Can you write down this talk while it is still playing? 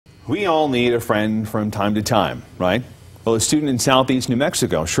We all need a friend from time to time, right? Well, a student in southeast New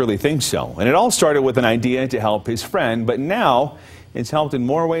Mexico surely thinks so. And it all started with an idea to help his friend, but now it's helped in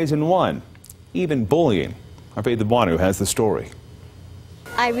more ways than one, even bullying. Our N.M Brodie has the story.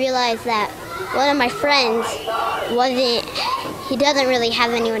 I realized that one of my friends he doesn't really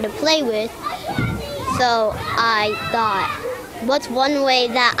have anyone to play with. So I thought, what's one way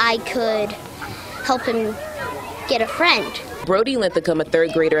that I could help him get a friend? Brodie Linthicum, a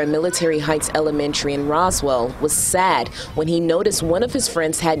third grader at Military Heights Elementary in Roswell, was sad when he noticed one of his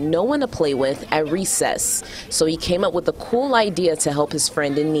friends had no one to play with at recess. So he came up with a cool idea to help his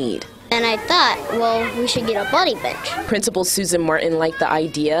friend in need. And I thought, well, we should get a buddy bench. Principal Susan Martin liked the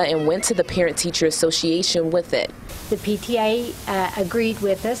idea and went to the Parent-Teacher Association with it. The PTA agreed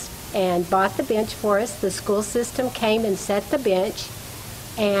with us and bought the bench for us. The school system came and set the bench,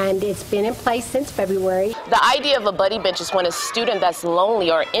 and it's been in place since February. The idea of a buddy bench is when a student that's lonely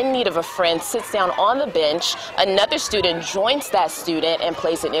or in need of a friend sits down on the bench, another student joins that student and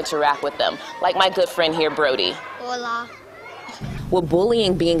plays and interact with them, like my good friend here, Brodie. Hola. With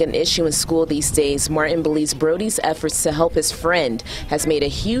bullying being an issue in school these days, Martin believes Brodie's efforts to help his friend has made a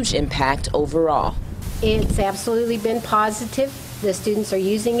huge impact overall. It's absolutely been positive. The students are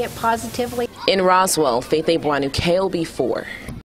using it positively. In Roswell, N.M Brodie, KOB4.